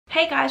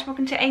Hey guys,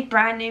 welcome to a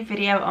brand new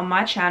video on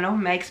my channel,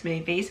 Meg's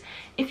Movies.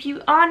 If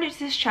you are new to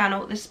this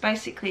channel, this is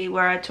basically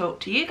where I talk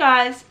to you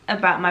guys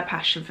about my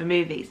passion for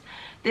movies.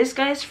 This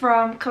goes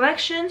from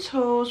collections,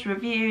 hauls,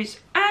 reviews,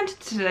 and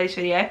today's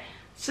video,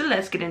 so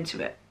let's get into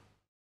it.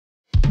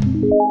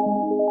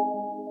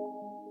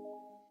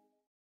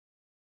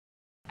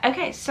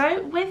 Okay,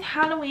 so with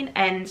Halloween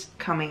Ends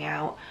coming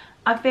out,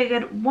 I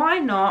figured why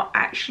not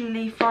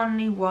actually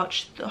finally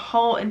watch the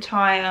whole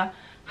entire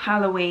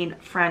Halloween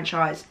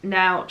franchise.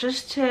 Now,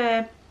 just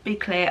to be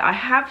clear, I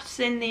have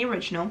seen the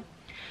original,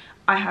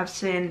 I have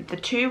seen the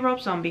two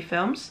Rob Zombie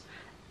films,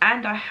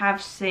 and I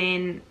have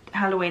seen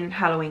Halloween and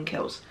Halloween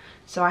Kills.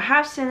 So I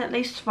have seen at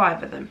least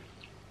 5 of them.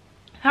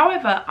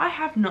 However, I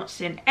have not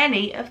seen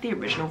any of the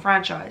original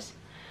franchise.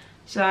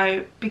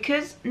 So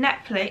because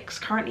Netflix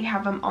currently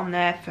have them on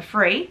there for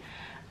free,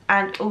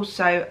 and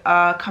also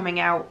are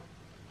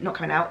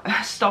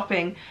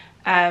stopping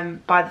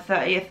by the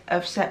 30th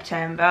of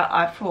September,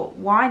 I thought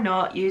why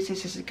not use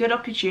this as a good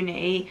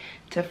opportunity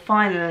to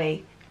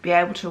finally be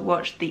able to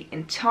watch the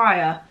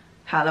entire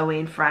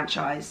Halloween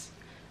franchise.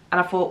 And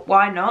I thought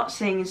why not,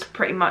 seeing as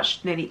pretty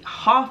much nearly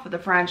half of the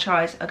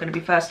franchise are going to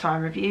be first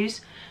time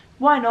reviews,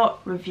 why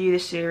not review the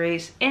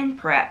series in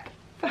prep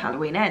for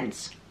Halloween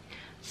Ends.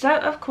 So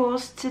of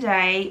course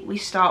today we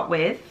start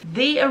with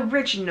the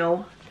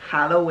original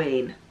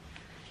Halloween.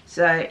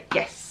 So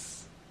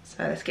yes, so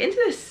let's get into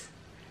this.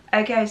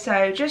 Okay,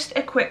 so just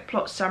a quick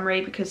plot summary,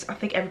 because I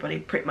think everybody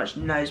pretty much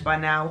knows by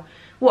now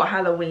what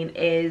Halloween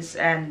is,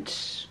 and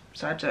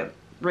so I don't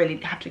really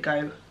have to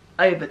go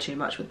over too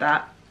much with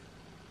that.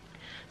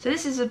 So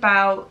this is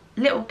about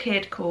a little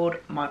kid called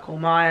Michael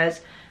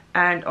Myers,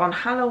 and on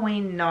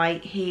Halloween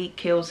night he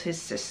kills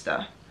his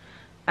sister.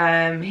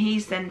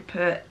 He's then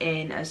put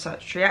in a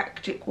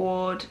psychiatric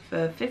ward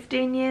for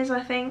 15 years,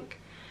 I think,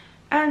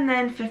 and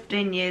then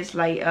 15 years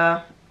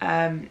later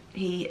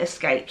he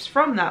escapes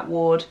from that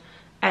ward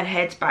and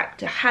heads back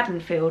to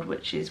Haddonfield,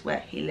 which is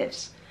where he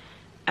lives.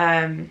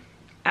 And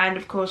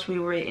of course we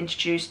were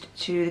introduced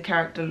to the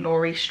character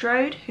Laurie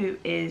Strode, who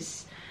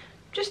is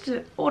just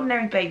an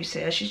ordinary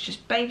babysitter. She's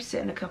just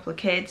babysitting a couple of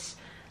kids,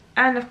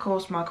 and of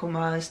course Michael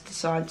Myers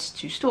decides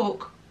to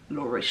stalk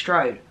Laurie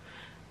Strode.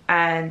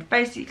 And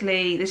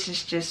basically this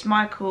is just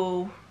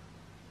Michael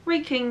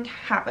wreaking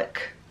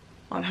havoc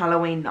on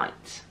Halloween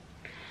night.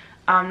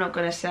 I'm not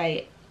going to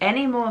say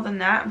any more than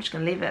that, I'm just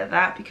going to leave it at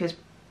that because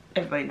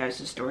everybody knows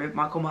the story of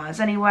Michael Myers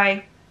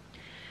anyway.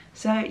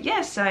 So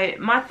yeah, so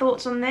my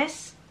thoughts on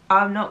this,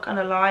 I'm not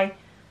gonna lie,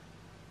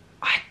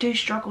 I do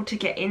struggle to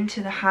get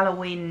into the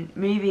Halloween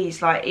movies.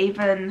 Like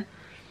even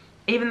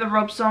the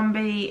Rob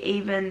Zombie,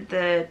 even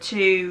the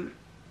two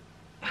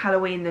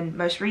Halloween, the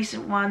most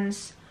recent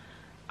ones,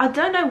 I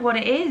don't know what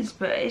it is,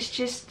 but it's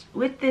just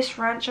with this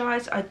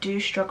franchise I do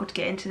struggle to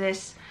get into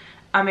this.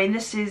 I mean,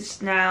 this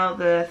is now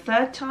the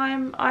 3rd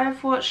time I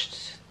have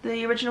watched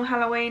the original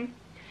Halloween,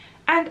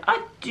 and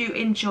I do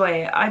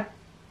enjoy it. I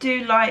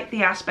do like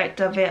the aspect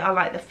of it. I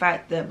like the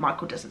fact that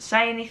Michael doesn't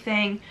say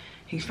anything.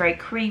 He's very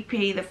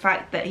creepy. The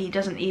fact that he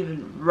doesn't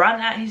even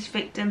run at his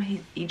victim.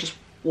 He just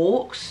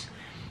walks.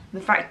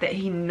 The fact that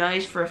he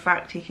knows for a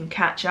fact he can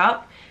catch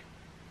up.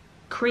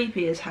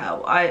 Creepy as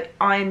hell. I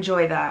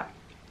enjoy that.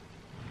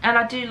 And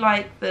I do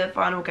like the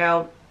final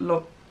girl,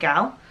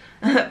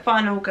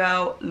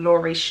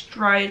 Laurie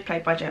Strode,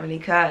 played by Jamie Lee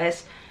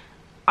Curtis.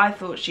 I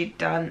thought she'd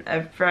done a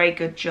very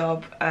good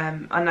job.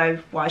 I know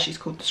why she's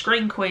called the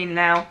Scream Queen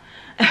now.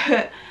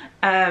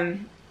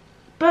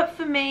 But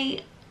for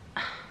me,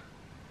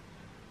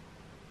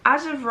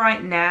 as of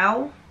right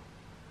now,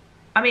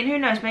 I mean, who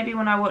knows, maybe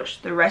when I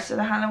watch the rest of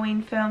the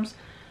Halloween films.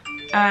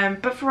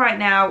 But for right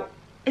now,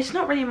 it's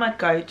not really my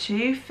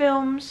go-to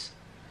films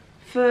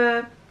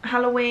for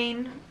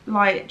Halloween,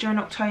 like during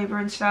October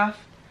and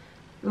stuff.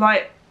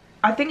 Like,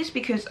 I think it's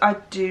because I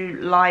do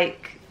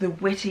like the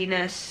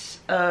wittiness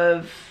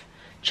of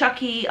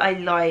Chucky. I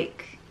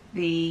like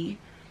the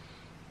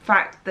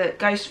fact that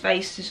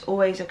Ghostface is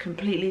always a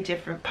completely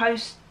different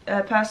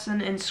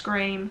person in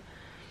Scream.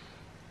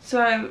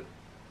 So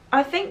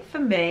I think for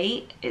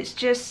me it's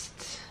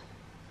just,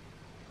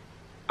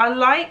 I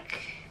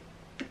like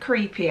the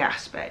creepy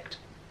aspect,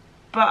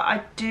 but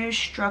I do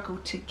struggle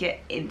to get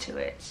into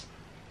it.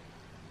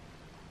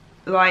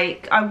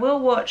 Like, I will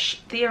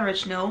watch the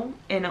original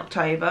in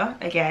October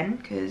again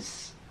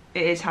because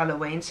it is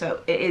Halloween,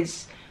 so it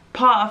is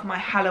part of my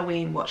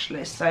Halloween watch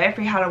list. So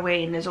every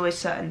Halloween there's always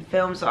certain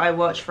films that I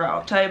watch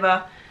throughout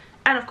October,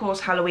 and of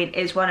course Halloween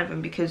is one of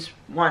them, because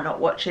why not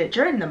watch it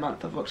during the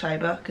month of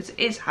October, because it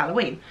is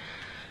Halloween.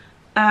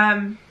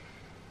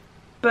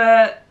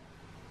 But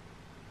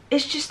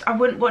it's just, I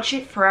wouldn't watch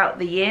it throughout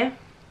the year.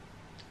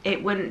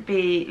 It wouldn't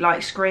be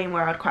like Scream,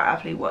 where I'd quite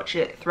happily watch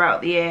it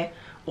throughout the year,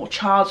 or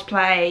Child's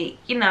Play,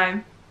 you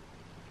know.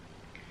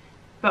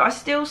 But I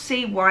still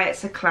see why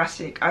it's a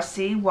classic. I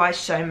see why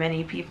so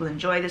many people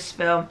enjoy this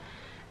film.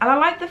 And I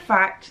like the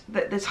fact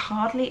that there's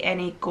hardly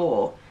any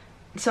gore.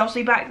 So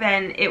obviously back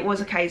then it was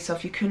a case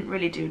of you couldn't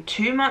really do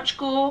too much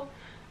gore,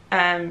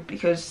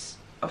 because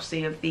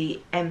obviously of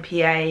the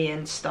MPA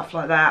and stuff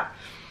like that.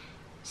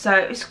 So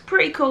it's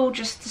pretty cool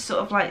just to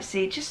sort of like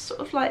see just sort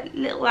of like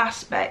little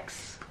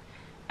aspects.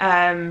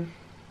 So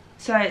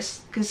it's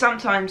because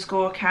sometimes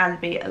gore can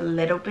be a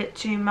little bit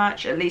too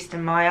much, at least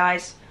in my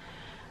eyes.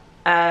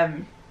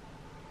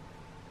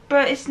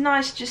 But it's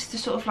nice just to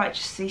sort of like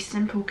just see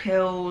simple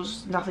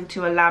kills, nothing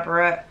too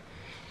elaborate.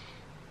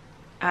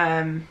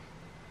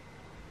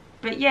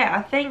 But yeah,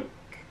 I think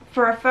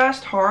for a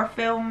first horror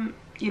film,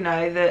 you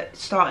know, that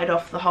started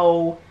off the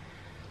whole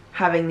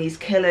having these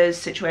killers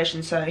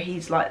situation, so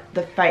he's like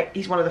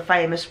he's one of the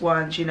famous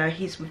ones, you know,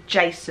 he's with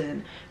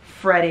Jason,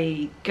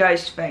 Freddy,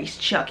 Ghostface,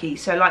 Chucky,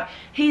 so like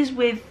he's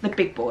with the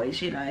big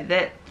boys, you know,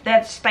 they're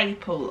the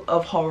staple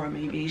of horror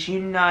movies.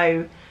 You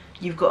know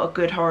you've got a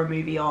good horror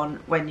movie on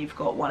when you've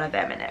got one of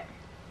them in it.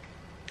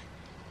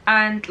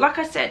 And like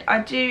I said, I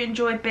do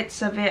enjoy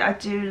bits of it. I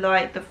do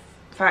like the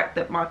fact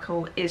that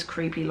Michael is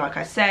creepy, like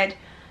I said,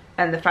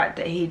 and the fact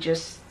that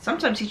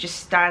sometimes he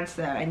just stands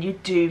there and you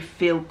do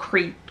feel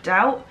creeped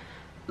out.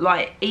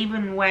 Like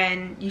even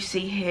when you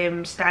see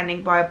him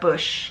standing by a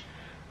bush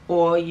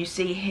or you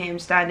see him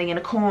standing in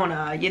a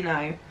corner, you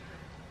know,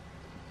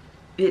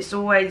 it's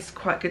always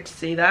quite good to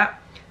see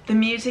that. The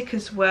music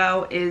as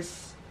well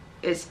is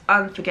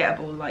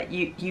unforgettable. Like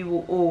you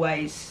will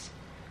always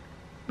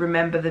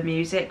remember the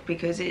music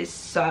because it is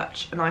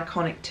such an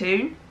iconic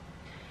tune.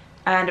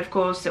 And of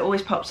course it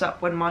always pops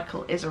up when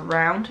Michael is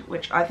around,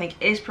 which I think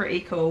is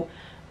pretty cool,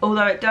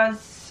 although it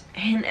does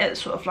hint at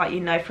sort of like, you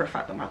know for a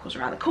fact that Michael's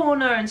around the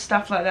corner and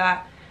stuff like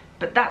that,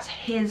 but that's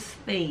his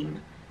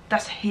theme,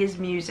 that's his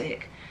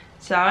music,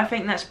 so I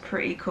think that's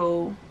pretty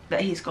cool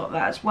that he's got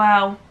that as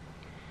well.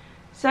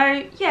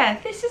 So yeah,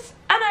 this is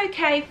an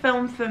okay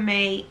film for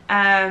me.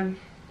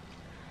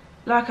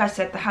 Like I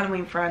said, the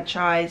Halloween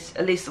franchise,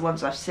 at least the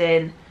ones I've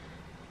seen,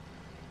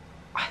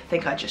 I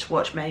think I just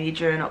watched maybe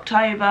during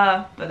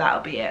October, but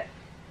that'll be it.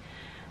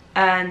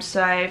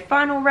 So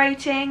final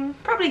rating,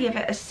 probably give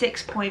it a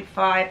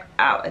 6.5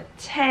 out of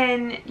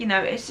 10. You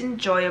know, it's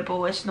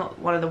enjoyable. It's not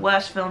one of the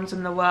worst films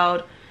in the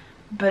world,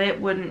 but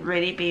it wouldn't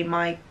really be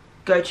my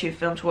go-to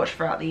film to watch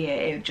throughout the year.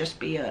 It would just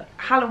be a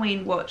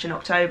Halloween watch in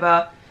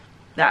October.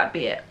 That'd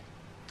be it.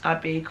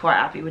 I'd be quite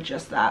happy with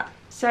just that.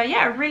 So yeah,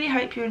 I really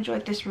hope you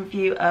enjoyed this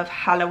review of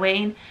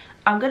Halloween.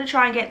 I'm going to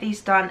try and get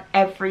these done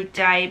every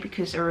day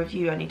because a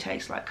review only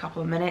takes like a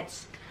couple of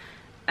minutes.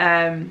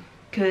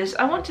 Because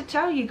I want to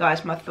tell you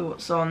guys my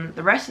thoughts on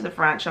the rest of the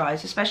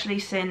franchise, especially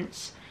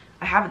since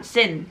I haven't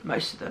seen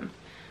most of them.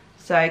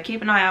 So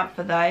keep an eye out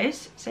for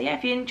those. So yeah,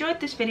 if you enjoyed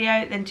this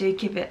video, then do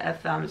give it a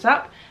thumbs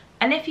up.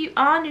 And if you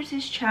are new to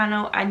this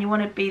channel and you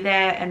want to be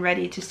there and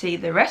ready to see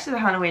the rest of the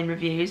Halloween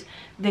reviews,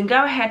 then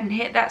go ahead and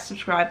hit that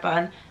subscribe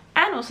button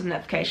and also the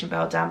notification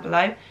bell down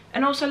below.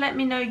 And also let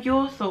me know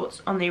your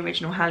thoughts on the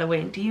original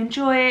Halloween. Do you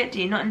enjoy it?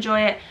 Do you not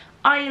enjoy it?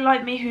 Are you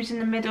like me, who's in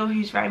the middle,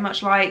 who's very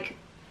much like,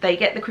 they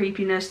get the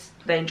creepiness,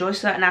 they enjoy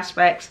certain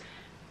aspects,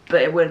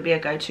 but it wouldn't be a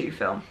go-to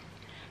film?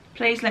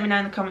 Please let me know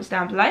in the comments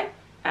down below,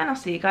 and I'll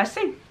see you guys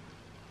soon.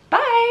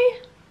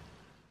 Bye!